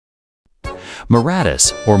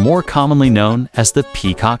Maratus, or more commonly known as the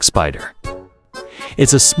peacock spider.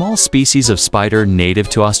 It's a small species of spider native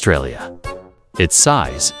to Australia. Its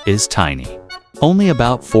size is tiny, only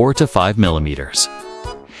about 4 to 5 millimeters.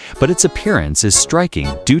 But its appearance is striking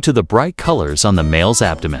due to the bright colors on the male's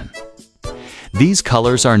abdomen. These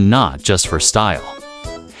colors are not just for style.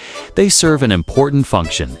 They serve an important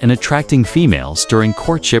function in attracting females during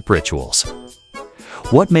courtship rituals.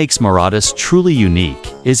 What makes Maratus truly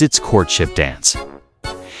unique is its courtship dance.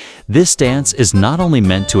 This dance is not only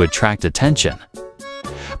meant to attract attention,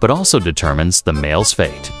 but also determines the male's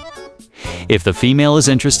fate. If the female is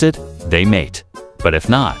interested, they mate, but if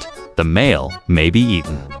not, the male may be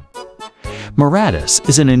eaten. Maratus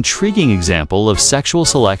is an intriguing example of sexual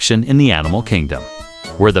selection in the animal kingdom,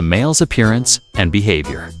 where the male's appearance and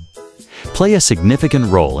behavior play a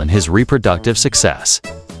significant role in his reproductive success.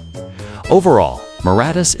 Overall,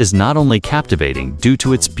 Maratus is not only captivating due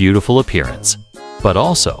to its beautiful appearance, but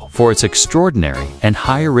also for its extraordinary and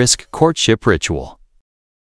high-risk courtship ritual.